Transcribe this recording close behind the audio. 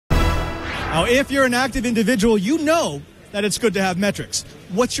Now, if you're an active individual, you know that it's good to have metrics.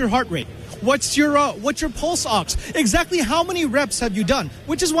 What's your heart rate? What's your pulse ox? Exactly how many reps have you done?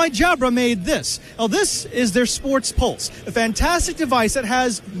 Which is why Jabra made this. Now, this is their Sports Pulse, a fantastic device that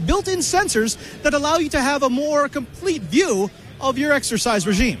has built-in sensors that allow you to have a more complete view of your exercise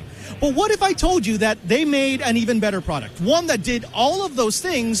regime. But what if I told you that they made an even better product? One that did all of those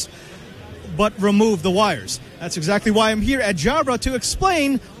things, but removed the wires. That's exactly why I'm here at Jabra to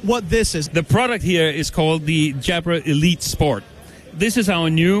explain what this is. The product here is called the Jabra Elite Sport. This is our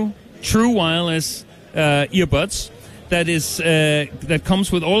new true wireless earbuds that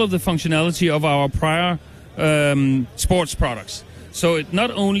comes with all of the functionality of our prior sports products. So it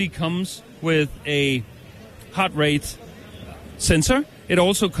not only comes with a heart rate sensor, it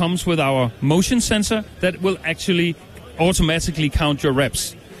also comes with our motion sensor that will actually automatically count your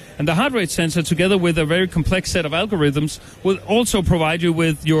reps. And the heart rate sensor, together with a very complex set of algorithms, will also provide you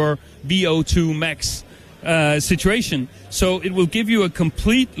with your VO2 max situation. So it will give you a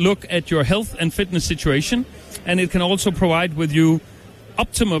complete look at your health and fitness situation, and it can also provide with you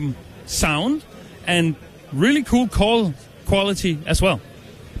optimum sound and really cool call quality as well.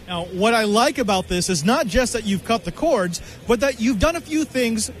 Now, what I like about this is not just that you've cut the cords, but that you've done a few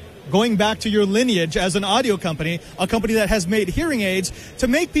things going back to your lineage as an audio company, a company that has made hearing aids, to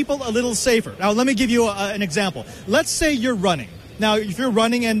make people a little safer. Now, let me give you an example. Let's say you're running. Now, if you're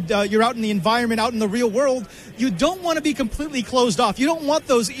running and you're out in the environment, out in the real world, you don't want to be completely closed off. You don't want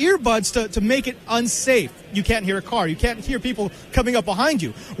those earbuds to make it unsafe. You can't hear a car. You can't hear people coming up behind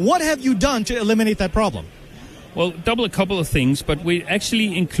you. What have you done to eliminate that problem? Well, a couple of things, but we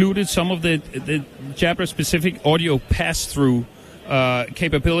actually included some of the Jabra-specific audio pass-through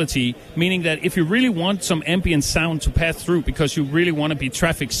capability, meaning that if you really want some ambient sound to pass through because you really want to be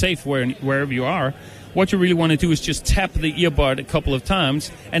traffic safe wherever you are, what you really want to do is just tap the earbud a couple of times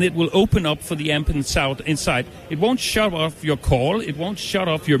and it will open up for the ambient sound inside. It won't shut off your call, it won't shut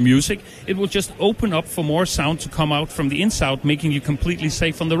off your music, it will just open up for more sound to come out from the inside, making you completely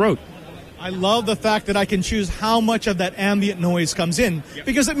safe on the road. I love the fact that I can choose how much of that ambient noise comes in,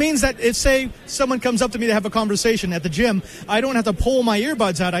 because it means that if, say, someone comes up to me to have a conversation at the gym, I don't have to pull my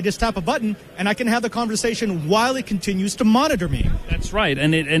earbuds out. I just tap a button, and I can have the conversation while it continues to monitor me. That's right.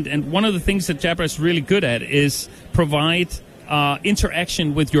 And one of the things that Jabra is really good at is provide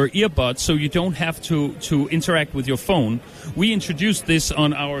interaction with your earbuds, so you don't have to interact with your phone. We introduced this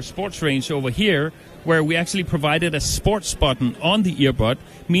on our sports range over here, where we actually provided a sports button on the earbud,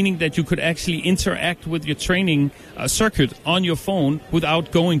 meaning that you could actually interact with your training circuit on your phone without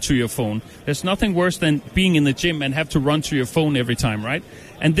going to your phone. There's nothing worse than being in the gym and have to run to your phone every time, right?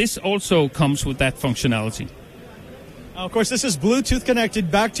 And this also comes with that functionality. Of course, this is Bluetooth connected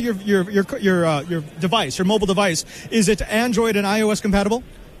back to your device, your mobile device. Is it Android and iOS compatible?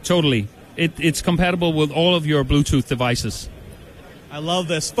 Totally. It's compatible with all of your Bluetooth devices. I love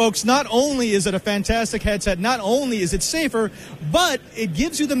this. Folks, not only is it a fantastic headset, not only is it safer, but it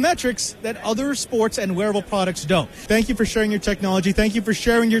gives you the metrics that other sports and wearable products don't. Thank you for sharing your technology. Thank you for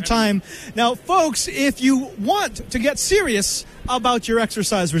sharing your time. Now, folks, if you want to get serious about your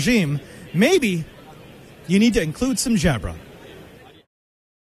exercise regime, maybe you need to include some Jabra.